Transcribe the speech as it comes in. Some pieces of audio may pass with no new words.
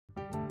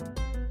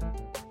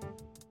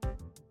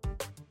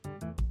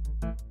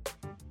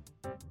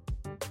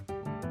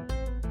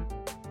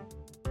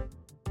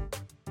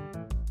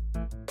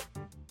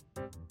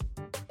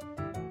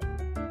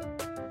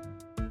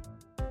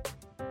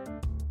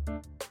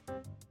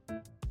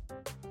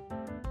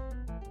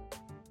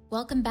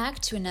Welcome back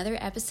to another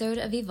episode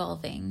of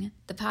Evolving,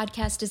 the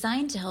podcast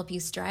designed to help you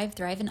strive,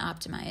 thrive, and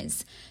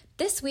optimize.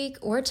 This week,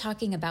 we're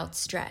talking about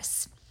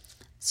stress.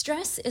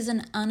 Stress is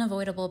an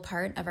unavoidable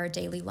part of our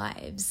daily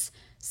lives.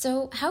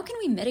 So, how can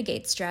we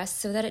mitigate stress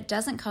so that it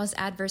doesn't cause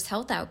adverse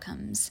health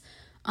outcomes?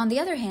 On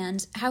the other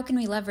hand, how can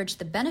we leverage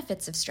the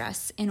benefits of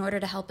stress in order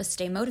to help us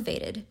stay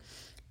motivated?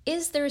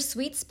 Is there a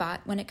sweet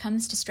spot when it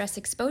comes to stress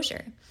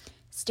exposure?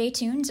 Stay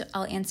tuned,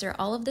 I'll answer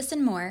all of this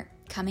and more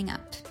coming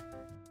up.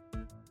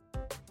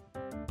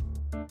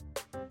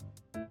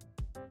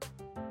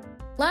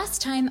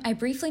 Last time, I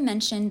briefly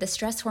mentioned the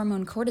stress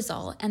hormone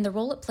cortisol and the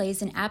role it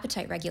plays in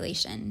appetite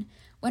regulation.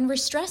 When we're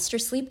stressed or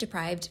sleep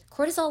deprived,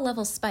 cortisol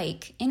levels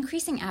spike,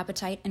 increasing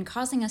appetite and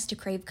causing us to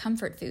crave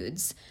comfort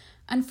foods.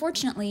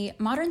 Unfortunately,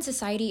 modern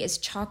society is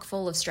chock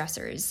full of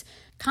stressors.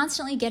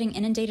 Constantly getting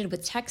inundated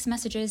with text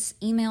messages,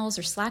 emails,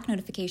 or Slack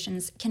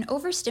notifications can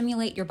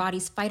overstimulate your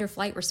body's fight or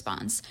flight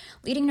response,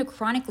 leading to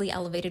chronically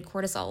elevated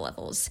cortisol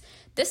levels.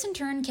 This in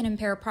turn can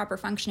impair proper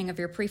functioning of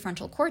your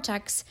prefrontal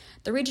cortex,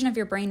 the region of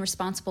your brain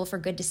responsible for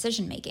good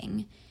decision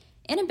making.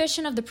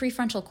 Inhibition of the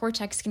prefrontal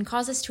cortex can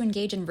cause us to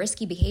engage in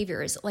risky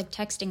behaviors like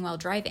texting while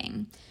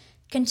driving.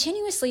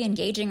 Continuously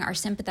engaging our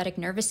sympathetic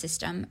nervous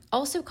system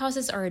also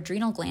causes our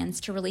adrenal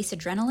glands to release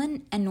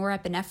adrenaline and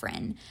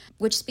norepinephrine,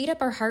 which speed up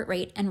our heart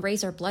rate and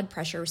raise our blood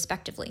pressure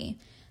respectively.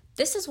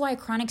 This is why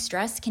chronic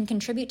stress can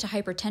contribute to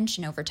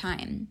hypertension over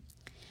time.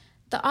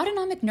 The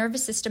autonomic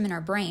nervous system in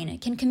our brain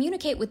can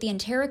communicate with the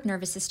enteric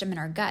nervous system in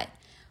our gut.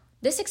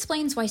 This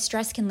explains why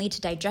stress can lead to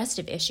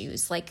digestive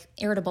issues like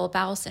irritable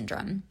bowel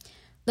syndrome.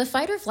 The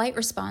fight or flight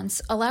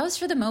response allows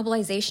for the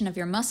mobilization of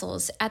your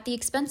muscles at the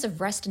expense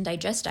of rest and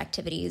digest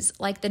activities,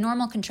 like the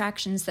normal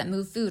contractions that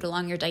move food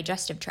along your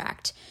digestive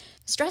tract.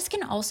 Stress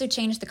can also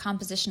change the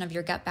composition of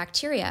your gut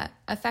bacteria,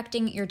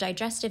 affecting your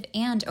digestive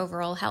and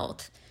overall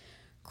health.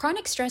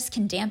 Chronic stress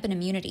can dampen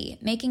immunity,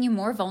 making you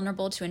more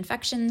vulnerable to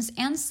infections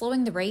and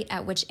slowing the rate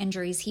at which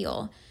injuries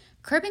heal.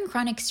 Curbing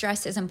chronic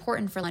stress is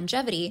important for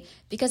longevity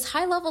because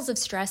high levels of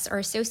stress are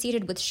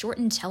associated with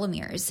shortened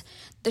telomeres,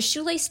 the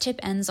shoelace tip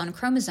ends on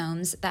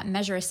chromosomes that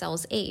measure a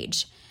cell's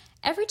age.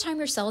 Every time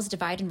your cells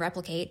divide and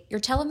replicate, your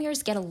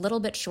telomeres get a little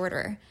bit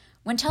shorter.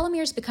 When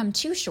telomeres become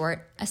too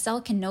short, a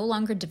cell can no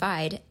longer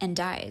divide and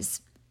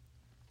dies.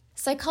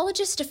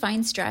 Psychologists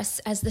define stress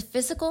as the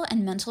physical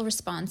and mental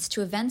response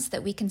to events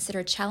that we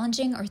consider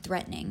challenging or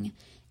threatening.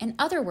 In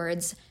other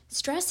words,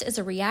 stress is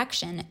a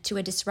reaction to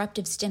a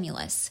disruptive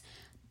stimulus.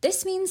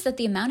 This means that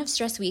the amount of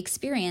stress we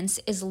experience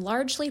is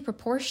largely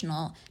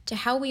proportional to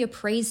how we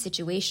appraise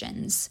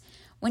situations.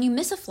 When you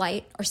miss a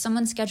flight or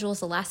someone schedules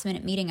a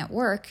last-minute meeting at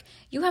work,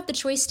 you have the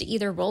choice to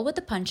either roll with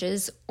the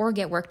punches or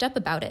get worked up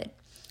about it.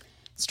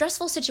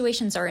 Stressful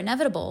situations are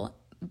inevitable,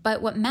 but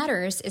what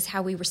matters is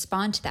how we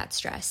respond to that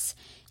stress.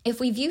 If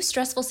we view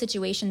stressful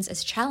situations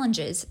as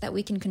challenges that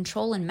we can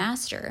control and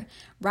master,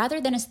 rather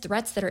than as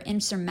threats that are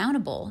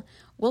insurmountable,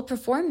 we'll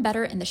perform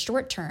better in the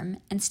short term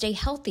and stay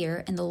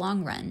healthier in the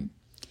long run.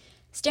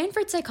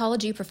 Stanford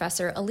psychology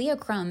professor Aaliyah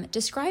Crum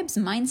describes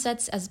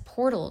mindsets as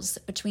portals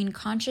between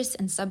conscious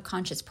and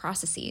subconscious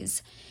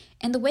processes.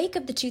 In the wake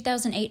of the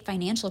 2008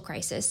 financial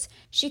crisis,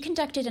 she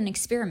conducted an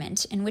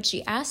experiment in which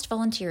she asked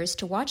volunteers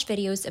to watch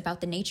videos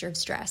about the nature of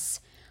stress.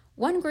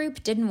 One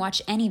group didn't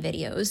watch any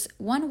videos,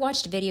 one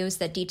watched videos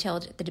that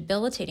detailed the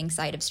debilitating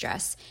side of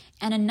stress,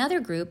 and another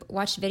group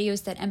watched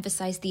videos that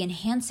emphasized the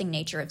enhancing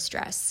nature of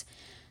stress.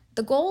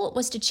 The goal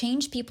was to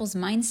change people's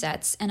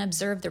mindsets and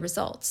observe the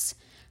results.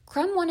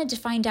 Crum wanted to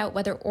find out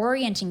whether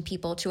orienting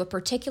people to a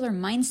particular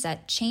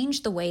mindset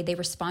changed the way they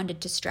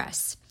responded to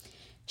stress.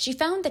 She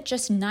found that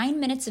just 9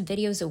 minutes of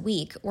videos a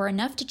week were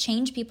enough to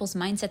change people's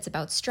mindsets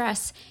about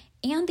stress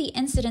and the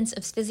incidence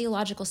of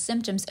physiological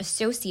symptoms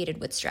associated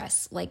with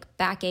stress, like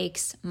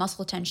backaches,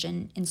 muscle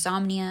tension,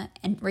 insomnia,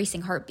 and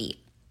racing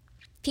heartbeat.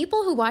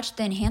 People who watched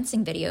the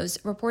enhancing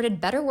videos reported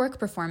better work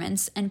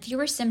performance and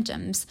fewer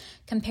symptoms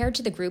compared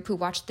to the group who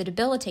watched the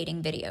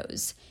debilitating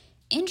videos.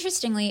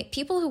 Interestingly,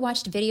 people who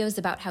watched videos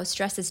about how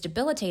stress is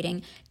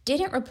debilitating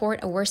didn't report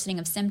a worsening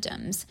of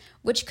symptoms,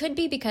 which could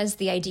be because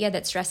the idea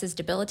that stress is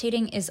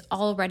debilitating is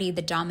already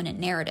the dominant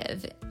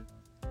narrative.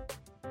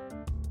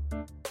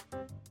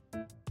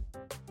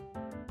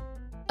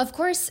 Of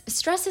course,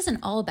 stress isn't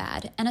all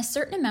bad, and a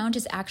certain amount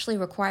is actually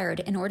required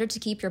in order to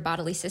keep your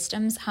bodily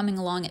systems humming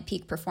along at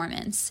peak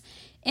performance.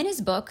 In his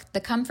book, The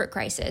Comfort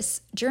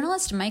Crisis,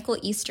 journalist Michael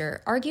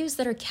Easter argues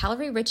that our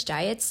calorie-rich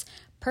diets,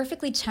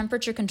 perfectly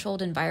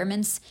temperature-controlled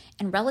environments,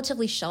 and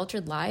relatively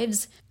sheltered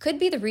lives could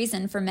be the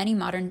reason for many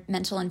modern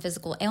mental and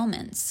physical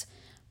ailments.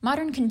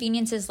 Modern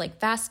conveniences like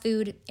fast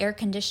food, air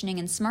conditioning,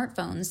 and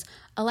smartphones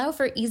allow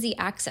for easy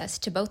access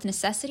to both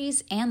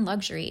necessities and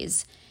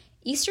luxuries.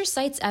 Easter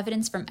cites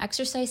evidence from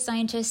exercise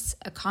scientists,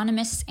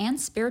 economists, and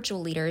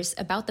spiritual leaders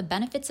about the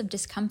benefits of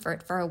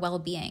discomfort for our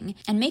well-being,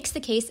 and makes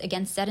the case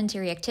against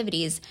sedentary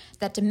activities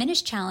that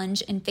diminish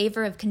challenge in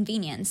favor of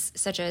convenience,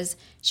 such as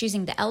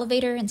choosing the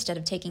elevator instead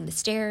of taking the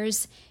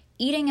stairs,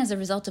 eating as a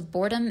result of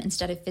boredom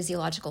instead of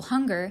physiological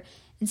hunger,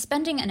 and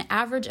spending an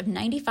average of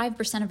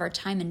 95% of our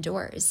time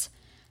indoors.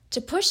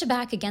 To push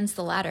back against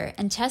the latter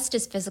and test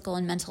his physical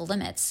and mental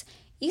limits,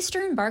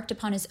 Easter embarked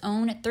upon his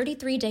own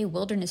 33-day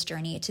wilderness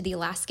journey to the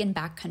Alaskan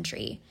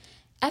backcountry.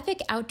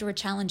 Epic outdoor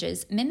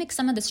challenges mimic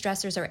some of the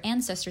stressors our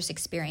ancestors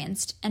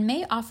experienced and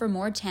may offer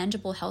more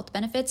tangible health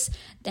benefits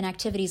than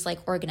activities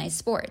like organized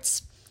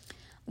sports.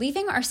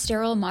 Leaving our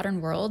sterile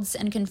modern worlds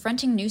and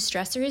confronting new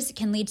stressors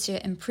can lead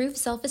to improved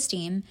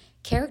self-esteem,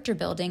 character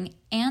building,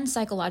 and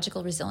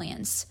psychological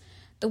resilience.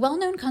 The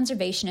well-known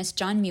conservationist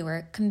John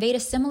Muir conveyed a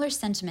similar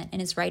sentiment in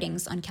his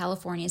writings on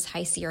California's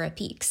High Sierra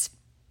peaks.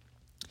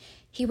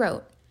 He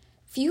wrote,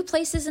 "Few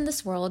places in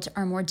this world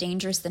are more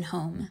dangerous than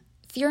home.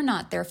 Fear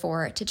not,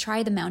 therefore, to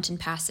try the mountain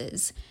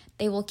passes.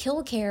 They will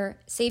kill care,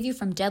 save you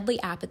from deadly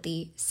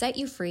apathy, set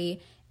you free,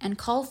 and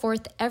call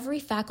forth every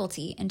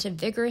faculty into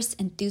vigorous,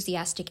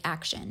 enthusiastic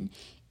action.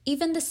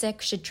 Even the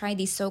sick should try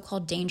these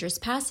so-called dangerous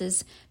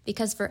passes,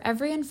 because for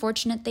every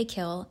unfortunate they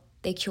kill,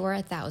 they cure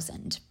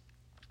 1,000.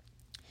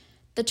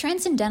 The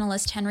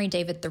transcendentalist Henry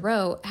David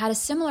Thoreau had a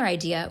similar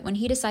idea when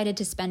he decided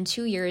to spend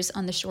 2 years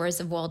on the shores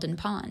of Walden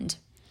Pond.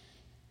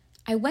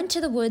 "I went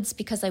to the woods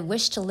because I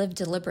wished to live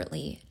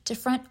deliberately, to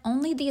front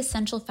only the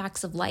essential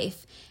facts of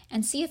life,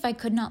 and see if I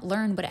could not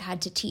learn what it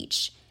had to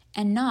teach,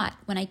 and not,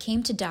 when I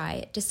came to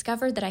die,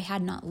 discover that I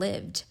had not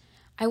lived.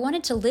 I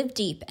wanted to live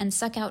deep and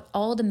suck out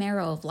all the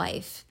marrow of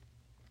life."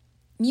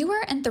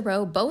 Muir and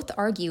Thoreau both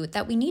argue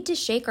that we need to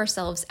shake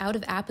ourselves out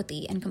of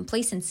apathy and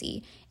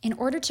complacency in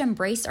order to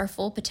embrace our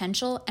full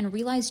potential and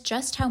realize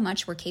just how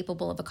much we're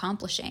capable of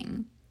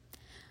accomplishing.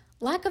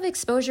 Lack of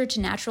exposure to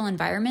natural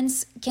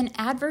environments can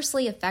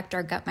adversely affect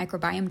our gut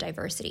microbiome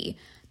diversity,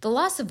 the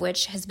loss of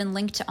which has been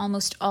linked to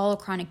almost all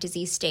chronic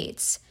disease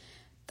states.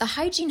 The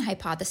hygiene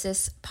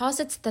hypothesis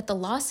posits that the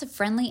loss of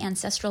friendly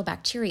ancestral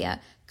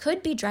bacteria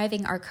could be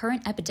driving our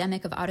current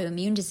epidemic of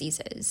autoimmune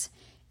diseases.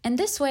 In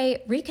this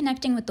way,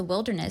 reconnecting with the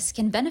wilderness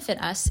can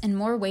benefit us in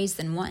more ways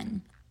than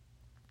one.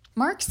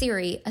 Mark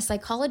Seary, a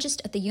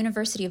psychologist at the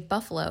University of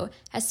Buffalo,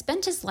 has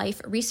spent his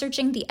life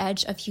researching the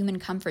edge of human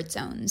comfort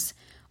zones.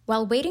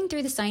 While wading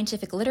through the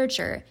scientific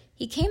literature,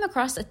 he came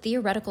across a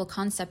theoretical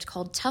concept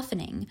called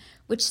toughening,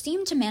 which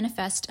seemed to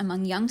manifest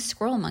among young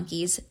squirrel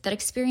monkeys that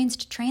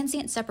experienced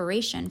transient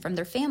separation from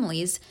their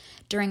families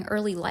during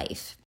early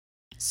life.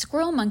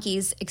 Squirrel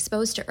monkeys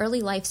exposed to early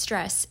life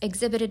stress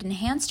exhibited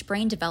enhanced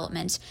brain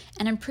development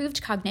and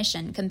improved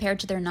cognition compared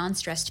to their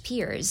non-stressed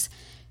peers.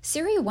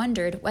 Seary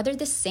wondered whether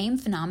this same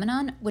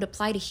phenomenon would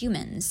apply to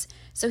humans,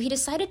 so he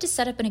decided to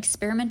set up an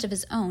experiment of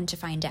his own to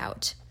find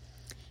out.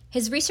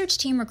 His research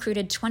team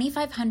recruited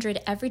 2,500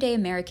 everyday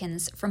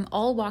Americans from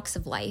all walks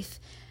of life,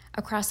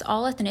 across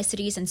all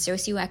ethnicities and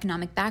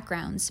socioeconomic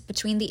backgrounds,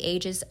 between the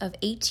ages of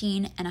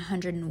 18 and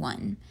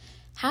 101.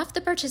 Half the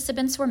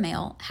participants were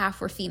male,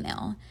 half were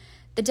female.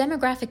 The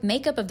demographic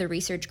makeup of the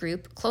research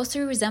group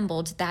closely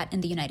resembled that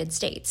in the United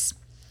States.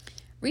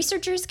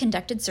 Researchers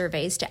conducted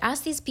surveys to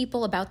ask these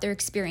people about their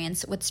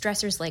experience with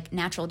stressors like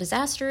natural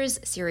disasters,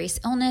 serious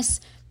illness,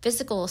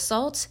 physical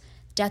assault,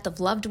 death of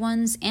loved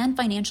ones, and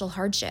financial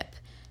hardship.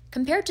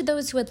 Compared to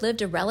those who had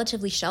lived a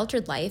relatively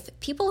sheltered life,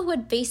 people who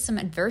had faced some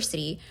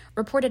adversity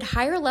reported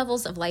higher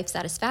levels of life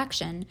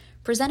satisfaction,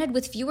 presented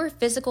with fewer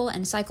physical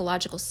and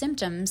psychological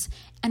symptoms,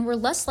 and were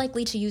less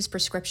likely to use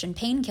prescription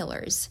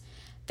painkillers.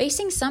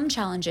 Facing some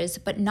challenges,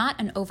 but not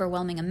an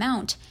overwhelming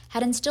amount,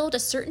 had instilled a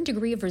certain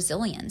degree of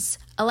resilience,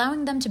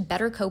 allowing them to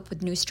better cope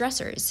with new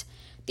stressors.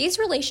 These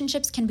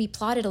relationships can be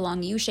plotted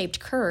along U-shaped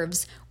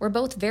curves where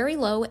both very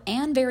low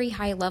and very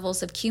high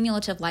levels of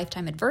cumulative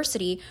lifetime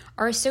adversity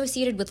are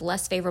associated with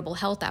less favorable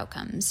health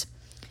outcomes.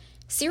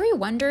 Seary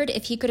wondered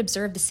if he could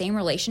observe the same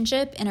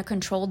relationship in a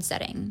controlled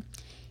setting.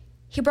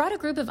 He brought a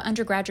group of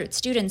undergraduate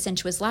students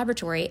into his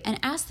laboratory and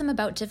asked them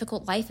about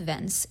difficult life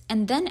events,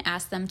 and then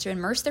asked them to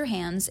immerse their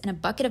hands in a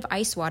bucket of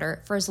ice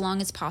water for as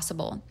long as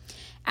possible.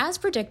 As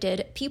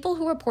predicted, people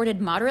who reported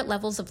moderate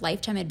levels of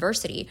lifetime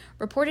adversity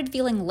reported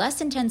feeling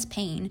less intense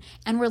pain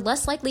and were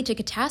less likely to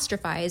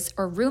catastrophize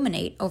or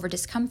ruminate over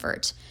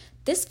discomfort.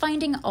 This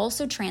finding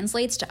also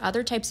translates to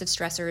other types of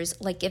stressors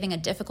like giving a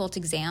difficult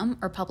exam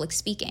or public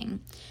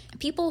speaking.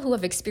 People who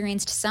have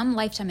experienced some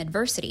lifetime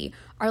adversity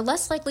are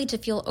less likely to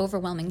feel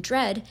overwhelming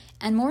dread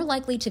and more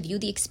likely to view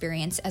the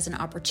experience as an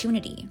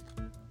opportunity.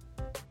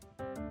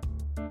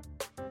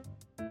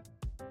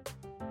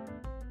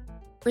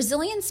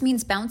 Resilience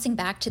means bouncing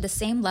back to the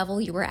same level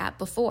you were at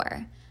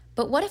before.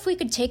 But what if we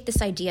could take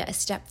this idea a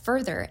step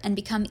further and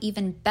become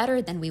even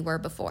better than we were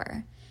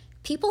before?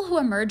 People who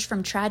emerge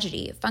from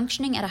tragedy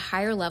functioning at a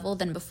higher level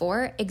than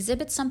before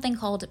exhibit something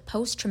called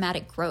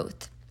post-traumatic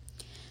growth.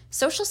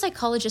 Social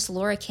psychologist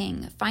Laura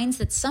King finds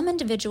that some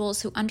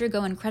individuals who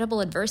undergo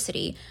incredible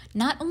adversity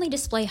not only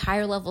display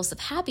higher levels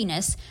of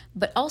happiness,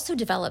 but also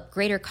develop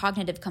greater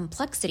cognitive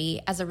complexity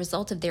as a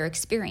result of their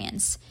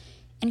experience.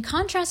 In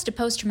contrast to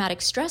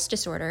post-traumatic stress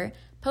disorder,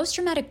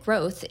 post-traumatic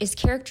growth is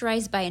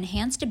characterized by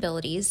enhanced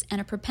abilities and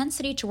a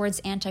propensity towards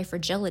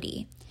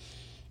anti-fragility.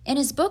 In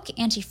his book,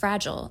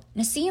 Anti-Fragile,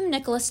 Nassim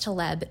Nicholas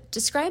Taleb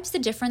describes the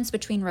difference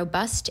between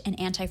robust and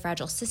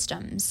anti-fragile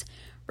systems.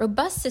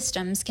 Robust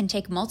systems can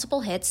take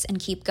multiple hits and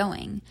keep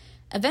going.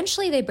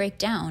 Eventually they break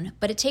down,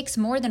 but it takes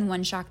more than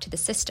one shock to the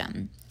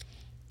system.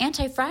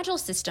 Anti-fragile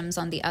systems,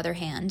 on the other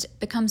hand,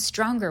 become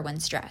stronger when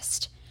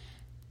stressed.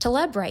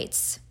 Taleb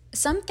writes,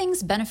 "Some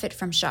things benefit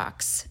from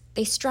shocks.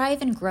 They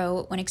strive and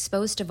grow when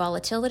exposed to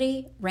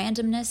volatility,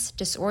 randomness,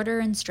 disorder,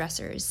 and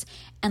stressors,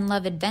 and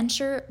love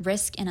adventure,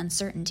 risk, and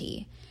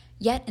uncertainty.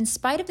 Yet, in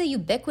spite of the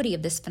ubiquity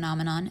of this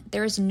phenomenon,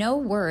 there is no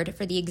word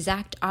for the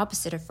exact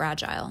opposite of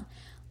fragile.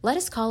 Let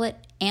us call it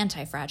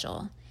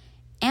anti-fragile.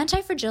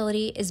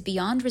 Anti-fragility is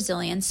beyond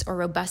resilience or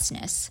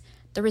robustness.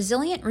 The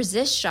resilient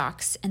resists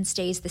shocks and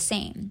stays the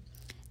same.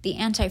 The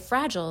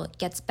anti-fragile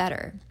gets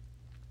better."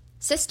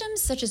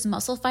 Systems such as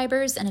muscle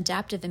fibers and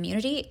adaptive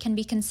immunity can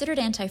be considered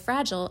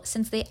anti-fragile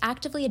since they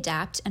actively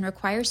adapt and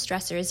require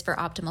stressors for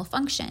optimal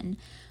function.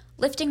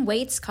 Lifting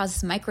weights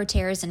causes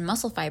micro-tears in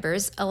muscle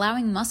fibers,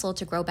 allowing muscle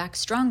to grow back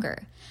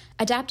stronger.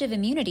 Adaptive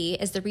immunity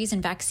is the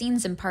reason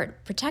vaccines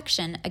impart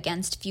protection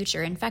against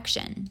future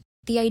infection.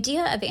 The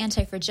idea of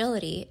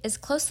anti-fragility is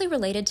closely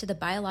related to the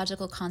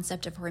biological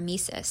concept of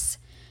hormesis.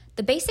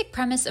 The basic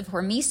premise of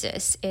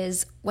hormesis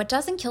is what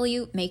doesn't kill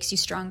you makes you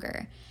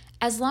stronger,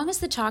 as long as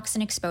the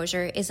toxin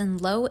exposure is in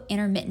low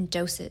intermittent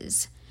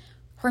doses.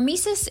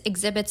 Hormesis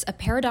exhibits a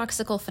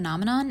paradoxical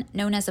phenomenon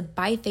known as a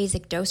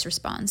biphasic dose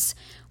response,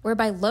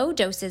 whereby low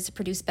doses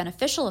produce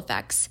beneficial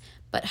effects,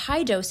 but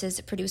high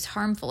doses produce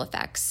harmful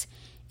effects.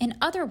 In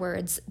other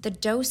words, the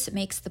dose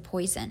makes the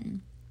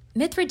poison.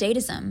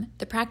 Mithridatism,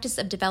 the practice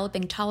of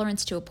developing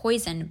tolerance to a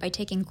poison by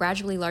taking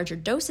gradually larger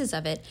doses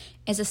of it,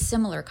 is a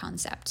similar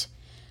concept.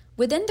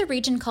 Within the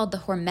region called the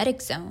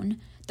hormetic zone,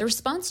 the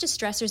response to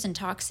stressors and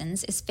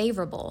toxins is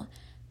favorable.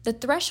 The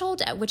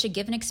threshold at which a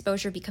given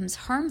exposure becomes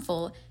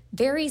harmful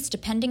varies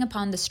depending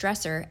upon the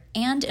stressor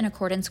and in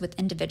accordance with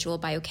individual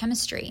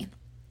biochemistry.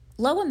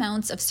 Low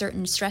amounts of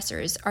certain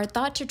stressors are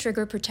thought to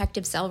trigger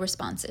protective cell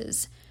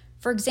responses.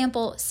 For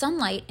example,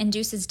 sunlight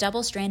induces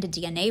double-stranded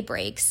DNA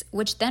breaks,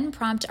 which then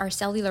prompt our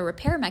cellular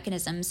repair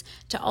mechanisms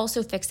to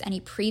also fix any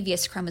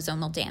previous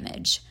chromosomal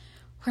damage.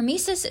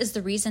 Hormesis is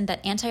the reason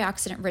that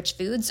antioxidant-rich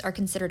foods are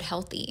considered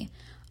healthy.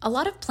 A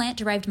lot of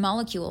plant-derived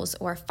molecules,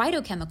 or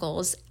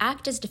phytochemicals,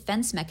 act as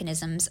defense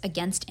mechanisms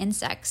against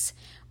insects.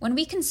 When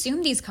we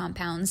consume these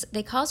compounds,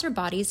 they cause our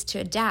bodies to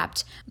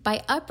adapt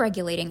by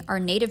upregulating our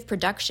native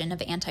production of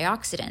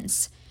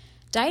antioxidants.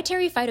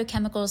 Dietary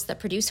phytochemicals that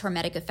produce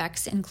hormetic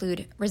effects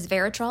include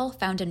resveratrol,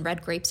 found in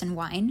red grapes and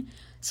wine,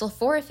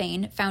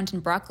 sulforaphane, found in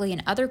broccoli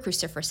and other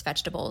cruciferous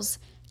vegetables,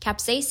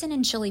 capsaicin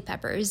in chili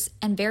peppers,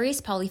 and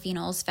various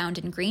polyphenols found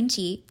in green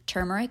tea,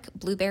 turmeric,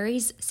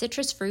 blueberries,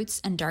 citrus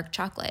fruits, and dark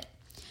chocolate.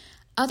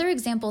 Other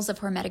examples of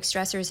hormetic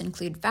stressors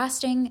include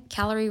fasting,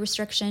 calorie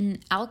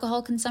restriction,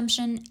 alcohol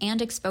consumption,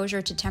 and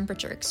exposure to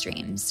temperature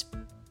extremes.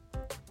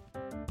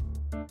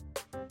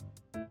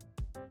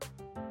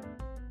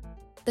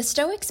 The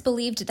Stoics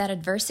believed that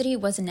adversity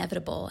was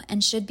inevitable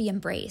and should be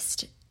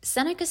embraced.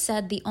 Seneca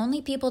said the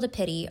only people to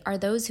pity are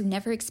those who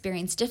never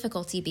experience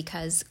difficulty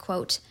because,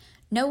 quote,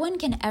 "No one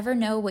can ever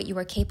know what you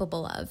are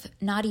capable of,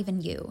 not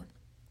even you."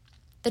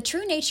 The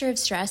true nature of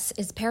stress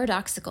is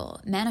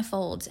paradoxical,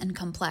 manifold, and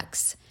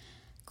complex.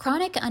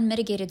 Chronic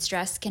unmitigated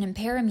stress can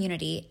impair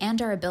immunity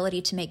and our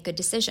ability to make good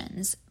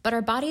decisions, but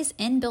our body's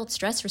inbuilt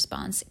stress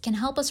response can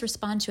help us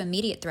respond to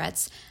immediate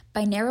threats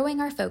by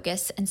narrowing our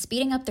focus and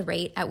speeding up the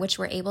rate at which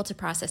we're able to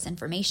process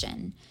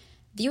information.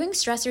 Viewing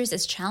stressors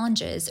as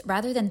challenges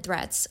rather than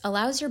threats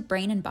allows your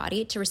brain and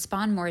body to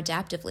respond more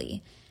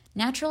adaptively.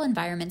 Natural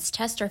environments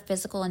test our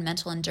physical and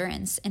mental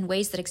endurance in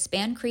ways that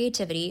expand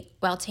creativity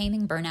while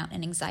taming burnout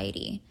and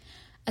anxiety.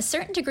 A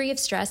certain degree of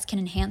stress can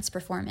enhance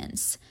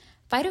performance.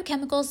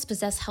 Phytochemicals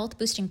possess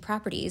health-boosting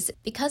properties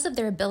because of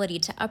their ability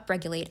to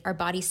upregulate our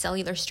body's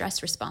cellular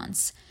stress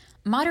response.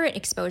 Moderate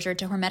exposure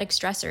to hormetic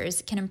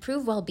stressors can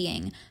improve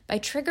well-being by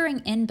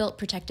triggering inbuilt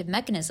protective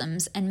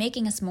mechanisms and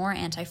making us more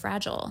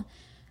anti-fragile.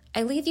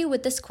 I leave you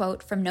with this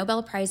quote from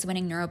Nobel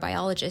Prize-winning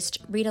neurobiologist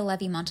Rita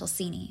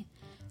Levi-Montalcini.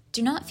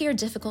 "Do not fear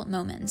difficult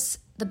moments.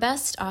 The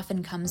best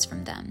often comes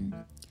from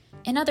them."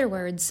 In other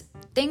words,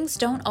 things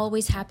don't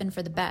always happen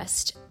for the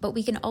best, but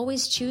we can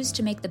always choose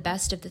to make the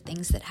best of the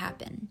things that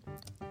happen.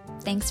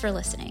 Thanks for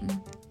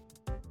listening.